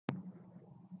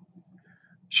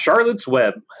Charlotte's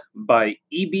Web by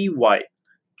E.B. White,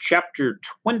 Chapter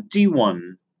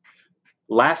 21,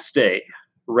 Last Day,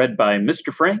 read by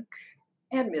Mr. Frank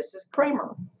and Mrs.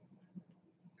 Kramer.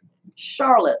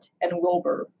 Charlotte and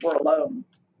Wilbur were alone.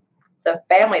 The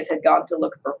families had gone to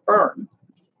look for Fern.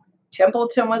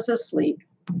 Templeton was asleep.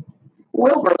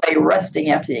 Wilbur lay resting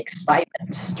after the excitement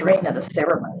and strain of the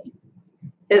ceremony.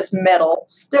 His medal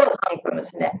still hung from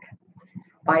his neck.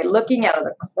 By looking out of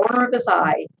the corner of his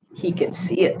eye, he could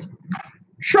see it.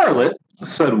 Charlotte,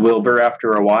 said Wilbur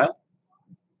after a while,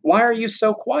 why are you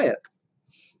so quiet?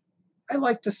 I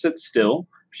like to sit still,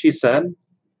 she said.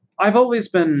 I've always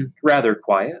been rather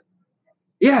quiet.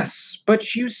 Yes,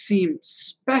 but you seem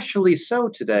specially so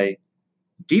today.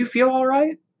 Do you feel all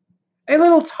right? A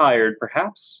little tired,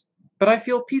 perhaps, but I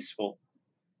feel peaceful.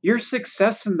 Your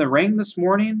success in the ring this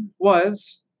morning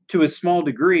was, to a small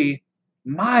degree,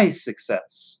 my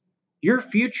success. Your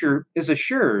future is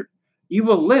assured. You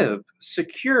will live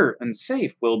secure and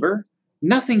safe, Wilbur.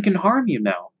 Nothing can harm you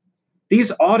now.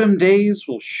 These autumn days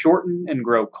will shorten and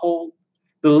grow cold.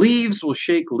 The leaves will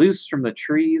shake loose from the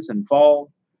trees and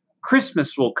fall.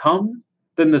 Christmas will come,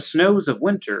 then the snows of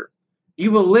winter. You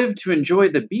will live to enjoy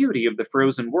the beauty of the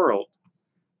frozen world.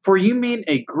 For you mean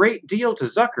a great deal to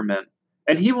Zuckerman,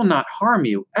 and he will not harm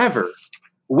you, ever.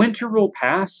 Winter will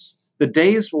pass, the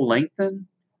days will lengthen,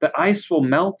 the ice will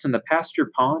melt in the pasture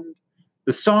pond,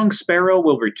 the song sparrow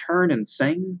will return and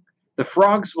sing, the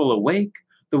frogs will awake,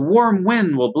 the warm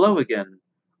wind will blow again.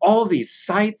 All these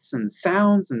sights and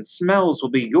sounds and smells will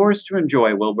be yours to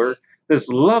enjoy, Wilbur, this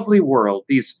lovely world,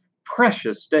 these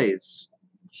precious days.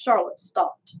 Charlotte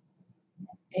stopped.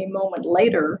 A moment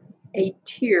later, a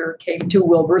tear came to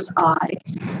Wilbur's eye.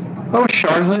 Oh,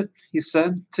 Charlotte, he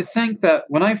said, to think that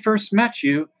when I first met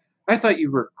you, I thought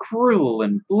you were cruel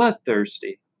and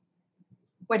bloodthirsty.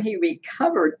 When he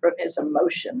recovered from his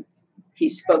emotion, he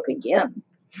spoke again.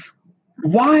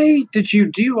 Why did you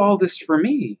do all this for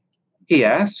me? He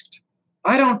asked.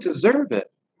 I don't deserve it.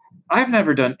 I've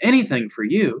never done anything for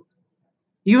you.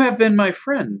 You have been my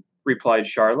friend, replied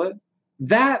Charlotte.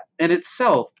 That in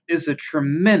itself is a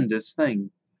tremendous thing.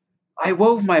 I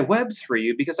wove my webs for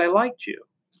you because I liked you.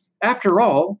 After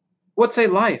all, what's a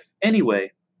life,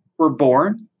 anyway? We're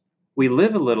born, we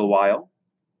live a little while,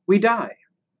 we die.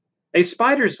 A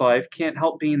spider's life can't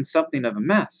help being something of a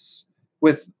mess,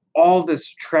 with all this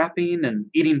trapping and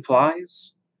eating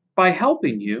flies. By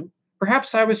helping you,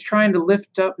 perhaps I was trying to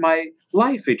lift up my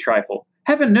life a trifle.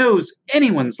 Heaven knows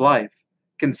anyone's life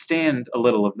can stand a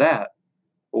little of that.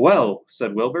 Well,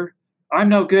 said Wilbur, I'm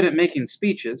no good at making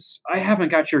speeches. I haven't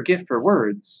got your gift for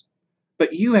words.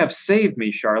 But you have saved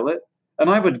me, Charlotte, and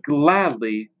I would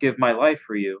gladly give my life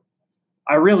for you.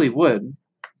 I really would.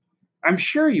 I'm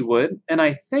sure you would, and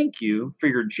I thank you for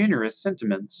your generous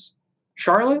sentiments.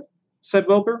 Charlotte, said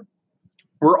Wilbur,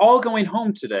 we're all going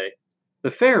home today.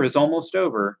 The fair is almost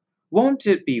over. Won't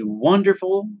it be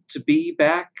wonderful to be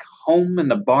back home in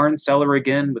the barn cellar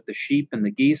again with the sheep and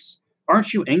the geese?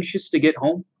 Aren't you anxious to get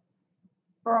home?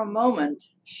 For a moment,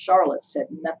 Charlotte said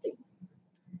nothing.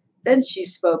 Then she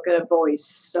spoke in a voice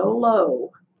so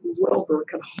low, Wilbur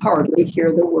could hardly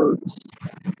hear the words.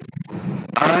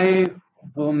 I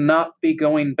will not be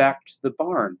going back to the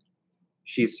barn,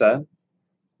 she said.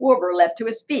 Wilbur leapt to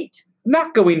his feet.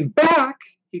 Not going back,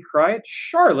 he cried.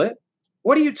 Charlotte,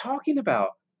 what are you talking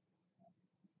about?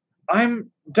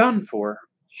 I'm done for,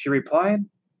 she replied.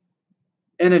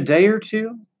 In a day or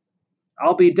two,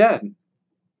 I'll be dead.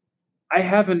 I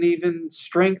haven't even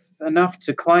strength enough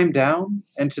to climb down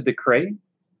into the crate.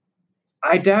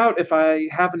 I doubt if I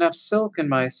have enough silk in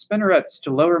my spinnerets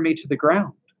to lower me to the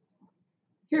ground.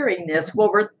 Hearing this,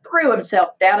 Wilbur threw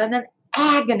himself down in an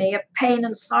agony of pain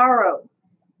and sorrow.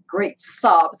 Great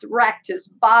sobs racked his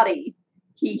body.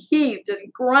 He heaved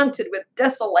and grunted with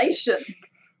desolation.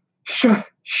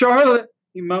 Charlotte,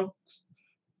 he moaned.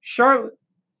 Charlotte,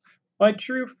 my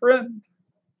true friend.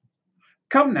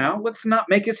 Come now, let's not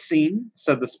make a scene,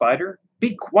 said the spider.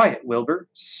 Be quiet, Wilbur.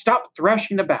 Stop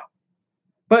thrashing about.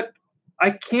 But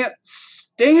I can't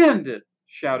stand it,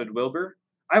 shouted Wilbur.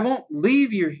 I won't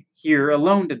leave you here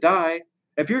alone to die.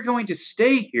 If you're going to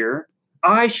stay here,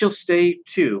 I shall stay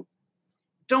too.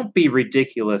 Don't be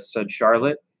ridiculous, said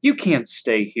Charlotte. You can't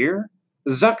stay here.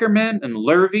 Zuckerman and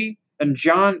Lurvy and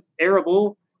John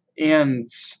Arable and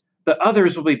the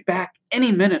others will be back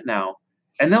any minute now,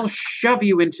 and they'll shove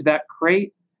you into that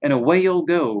crate, and away you'll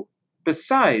go.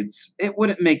 Besides, it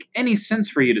wouldn't make any sense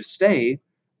for you to stay.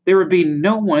 There would be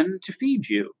no one to feed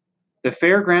you. The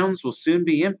fairgrounds will soon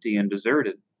be empty and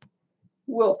deserted.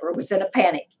 Wilbur was in a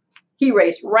panic. He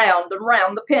raced round and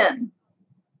round the pen.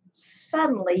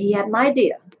 Suddenly he had an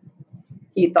idea.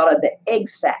 He thought of the egg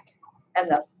sack and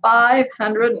the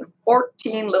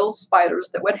 514 little spiders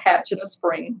that would hatch in the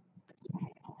spring.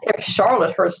 If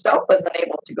Charlotte herself was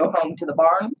unable to go home to the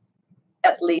barn,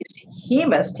 at least he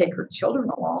must take her children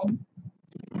along.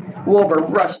 Wilbur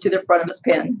rushed to the front of his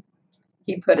pen.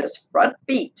 He put his front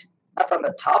feet up on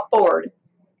the top board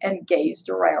and gazed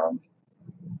around.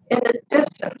 In the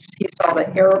distance, he saw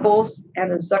the Arables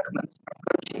and the Zuckmans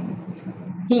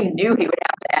approaching. He knew he would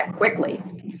have to act quickly.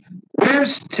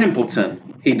 Where's Templeton?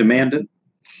 He demanded.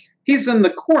 He's in the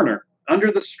corner,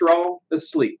 under the straw,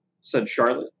 asleep, said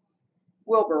Charlotte.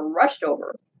 Wilbur rushed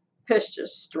over, pushed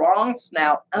his strong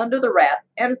snout under the rat,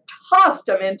 and tossed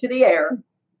him into the air.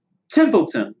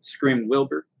 Templeton, screamed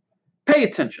Wilbur. Pay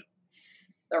attention.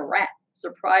 The rat,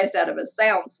 surprised out of a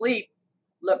sound sleep,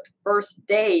 looked first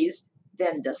dazed,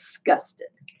 then disgusted.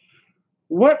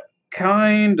 What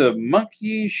kind of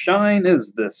monkey shine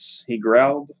is this? He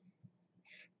growled.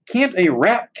 Can't a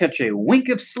rat catch a wink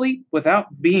of sleep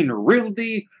without being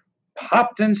really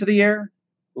popped into the air?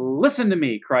 Listen to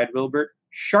me, cried Wilbur.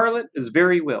 Charlotte is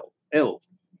very ill.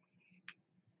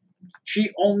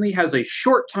 She only has a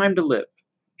short time to live.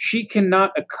 She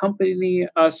cannot accompany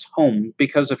us home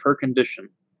because of her condition.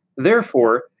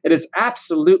 Therefore, it is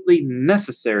absolutely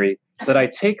necessary that I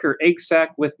take her egg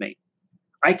sack with me.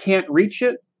 I can't reach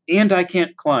it, and I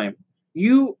can't climb.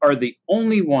 You are the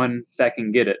only one that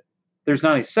can get it. There's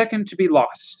not a second to be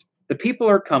lost. The people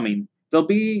are coming. They'll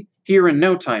be here in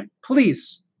no time.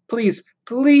 Please, please,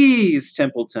 please,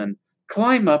 Templeton,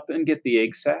 climb up and get the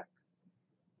egg sack.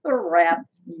 The rat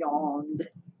yawned.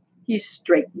 He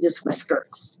straightened his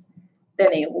whiskers.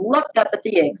 Then he looked up at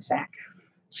the egg sack.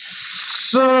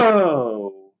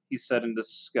 So, he said in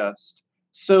disgust,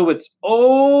 so it's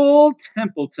old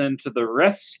Templeton to the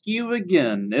rescue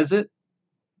again, is it?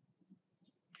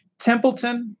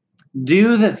 Templeton,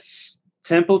 do this.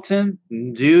 Templeton,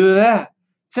 do that.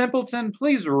 Templeton,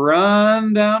 please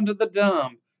run down to the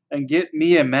dump and get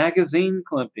me a magazine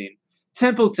clipping.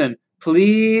 Templeton,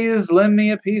 please lend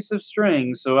me a piece of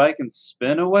string so I can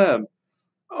spin a web.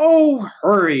 Oh,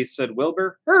 hurry, said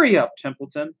Wilbur. Hurry up,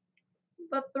 Templeton.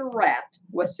 But the rat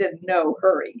was in no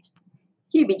hurry.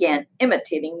 He began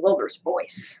imitating Wilbur's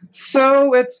voice.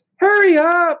 So it's hurry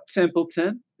up,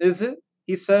 Templeton, is it?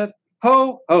 He said.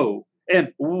 Ho, ho.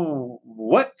 And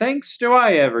what thanks do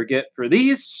I ever get for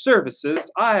these services,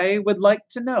 I would like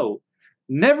to know.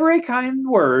 Never a kind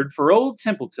word for old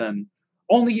Templeton,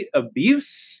 only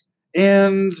abuse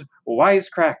and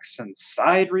wisecracks and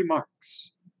side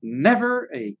remarks. Never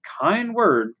a kind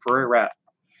word for a rat.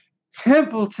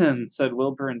 Templeton, said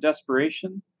Wilbur in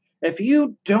desperation, if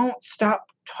you don't stop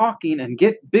talking and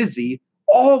get busy,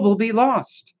 all will be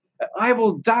lost. I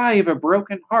will die of a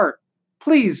broken heart.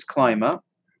 Please climb up.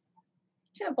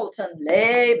 Templeton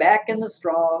lay back in the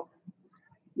straw.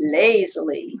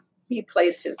 Lazily, he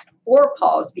placed his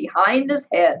forepaws behind his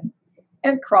head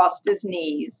and crossed his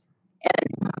knees in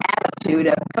an attitude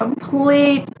of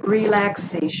complete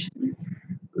relaxation.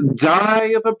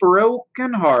 Die of a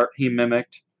broken heart, he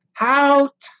mimicked. How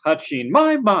touching!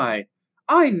 My!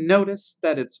 I notice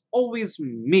that it's always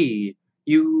me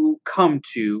you come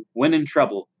to when in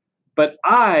trouble, but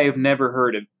I've never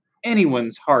heard of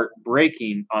anyone's heart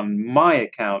breaking on my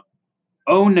account.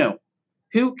 Oh no,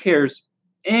 who cares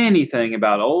anything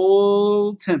about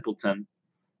old Templeton?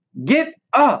 Get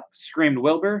up, screamed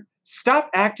Wilbur. Stop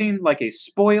acting like a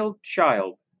spoiled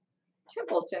child.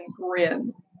 Templeton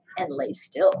grinned and lay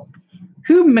still.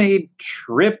 Who made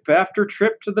trip after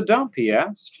trip to the dump? He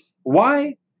asked.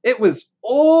 Why, it was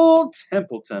old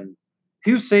Templeton.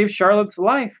 Who saved Charlotte's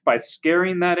life by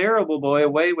scaring that arable boy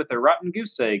away with a rotten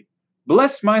goose egg?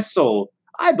 Bless my soul,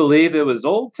 I believe it was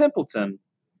old Templeton.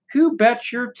 Who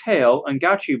bet your tail and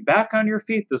got you back on your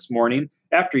feet this morning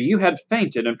after you had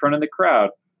fainted in front of the crowd?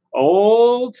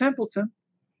 Old Templeton.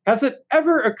 Has it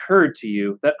ever occurred to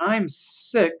you that I'm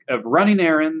sick of running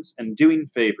errands and doing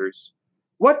favors?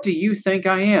 What do you think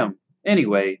I am,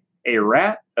 anyway? A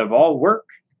rat of all work?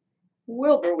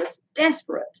 Wilbur was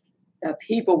desperate. The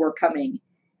people were coming,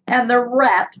 and the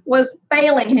rat was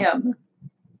failing him.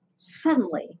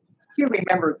 Suddenly, he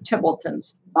remembered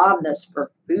Templeton's fondness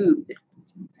for food.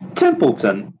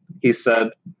 Templeton, he said,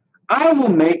 I will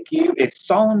make you a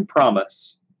solemn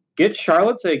promise. Get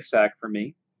Charlotte's egg sack for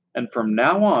me, and from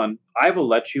now on I will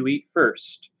let you eat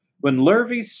first. When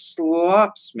Lurvy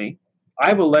slops me,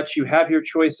 I will let you have your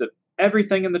choice of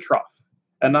everything in the trough,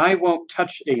 and I won't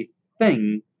touch a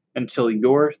thing until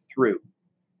you're through.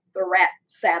 The rat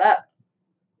sat up.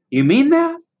 You mean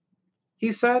that?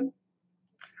 He said.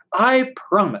 I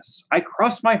promise. I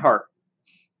cross my heart.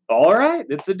 All right,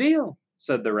 it's a deal,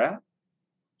 said the rat.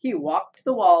 He walked to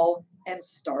the wall and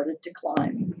started to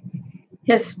climb.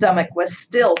 His stomach was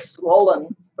still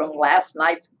swollen from last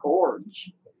night's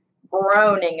gorge.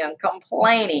 Groaning and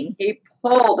complaining, he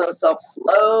pulled himself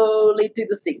slowly to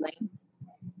the ceiling.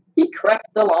 He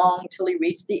crept along till he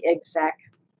reached the egg sack.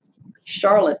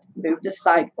 Charlotte moved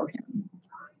aside for him.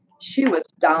 She was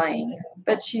dying,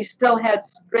 but she still had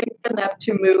strength enough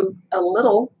to move a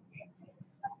little.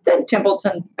 Then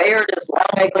Templeton bared his long,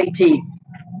 ugly teeth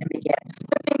and began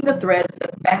snipping the threads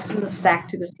that fastened the sack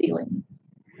to the ceiling.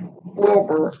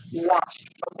 Wilbur watched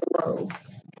from below.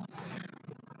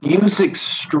 Use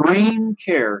extreme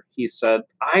care, he said.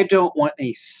 I don't want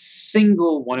a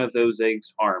single one of those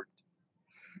eggs harmed.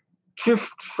 Just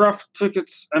stuff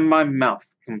tickets in my mouth,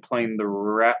 complained the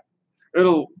rat.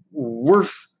 It'll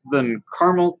worse than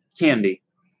caramel candy.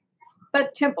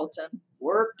 But Templeton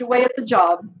worked away at the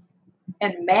job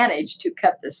and managed to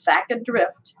cut the sack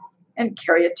adrift and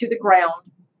carry it to the ground,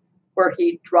 where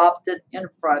he dropped it in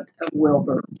front of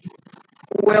Wilbur.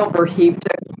 Wilbur heaved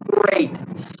a great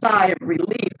sigh of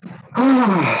relief.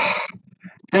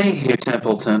 Thank you,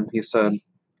 Templeton, he said.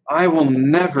 I will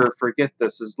never forget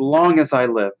this as long as I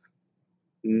live.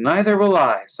 Neither will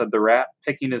I, said the rat,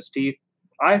 picking his teeth.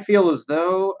 I feel as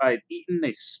though I'd eaten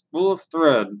a spool of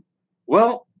thread.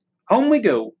 Well, home we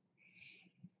go.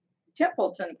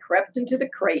 Templeton crept into the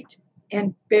crate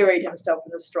and buried himself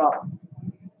in the straw.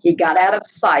 He got out of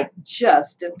sight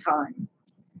just in time.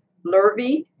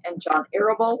 Lurvy and John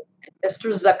Arable and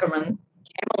Mr. Zuckerman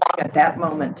came along at that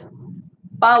moment,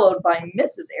 followed by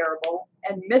Mrs. Arable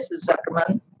and Mrs.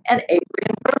 Zuckerman and Avery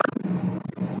and Vern.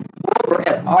 Wilbur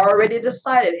had already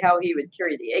decided how he would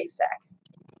carry the egg sack.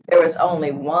 There was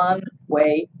only one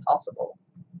way possible.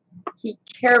 He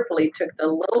carefully took the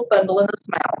little bundle in his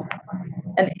mouth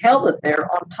and held it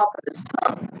there on top of his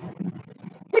tongue.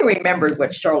 He remembered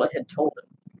what Charlotte had told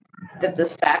him, that the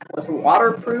sack was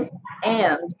waterproof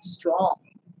and strong.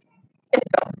 It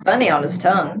felt funny on his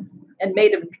tongue and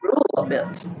made him drool a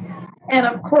bit. And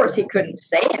of course he couldn't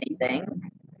say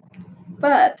anything.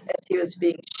 But as he was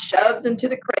being shoved into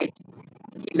the crate,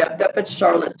 he looked up at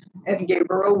Charlotte and gave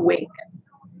her a wink.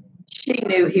 She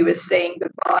knew he was saying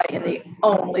goodbye in the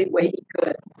only way he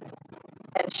could.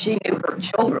 And she knew her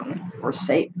children were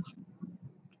safe.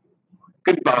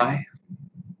 Goodbye,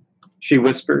 she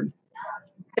whispered.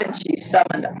 Then she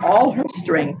summoned all her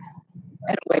strength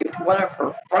and waved one of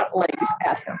her front legs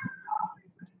at him.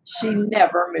 She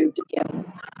never moved again.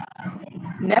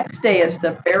 Next day, as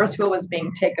the Ferris wheel was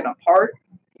being taken apart,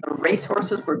 the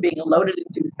racehorses were being loaded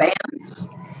into vans,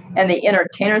 and the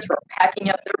entertainers were packing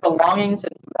up their belongings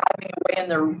and driving away in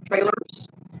their trailers,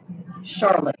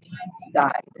 Charlotte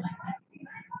died.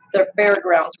 The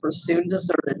fairgrounds were soon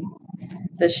deserted.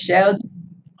 The shed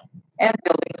and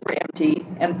buildings were empty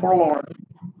and forlorn.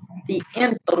 The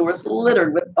infield was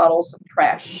littered with bottles of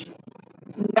trash.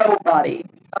 Nobody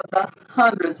of the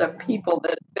hundreds of people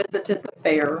that visited the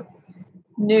fair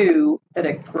knew that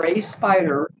a gray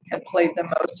spider had played the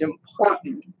most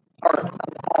important part of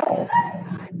all.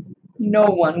 No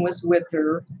one was with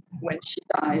her when she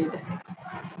died.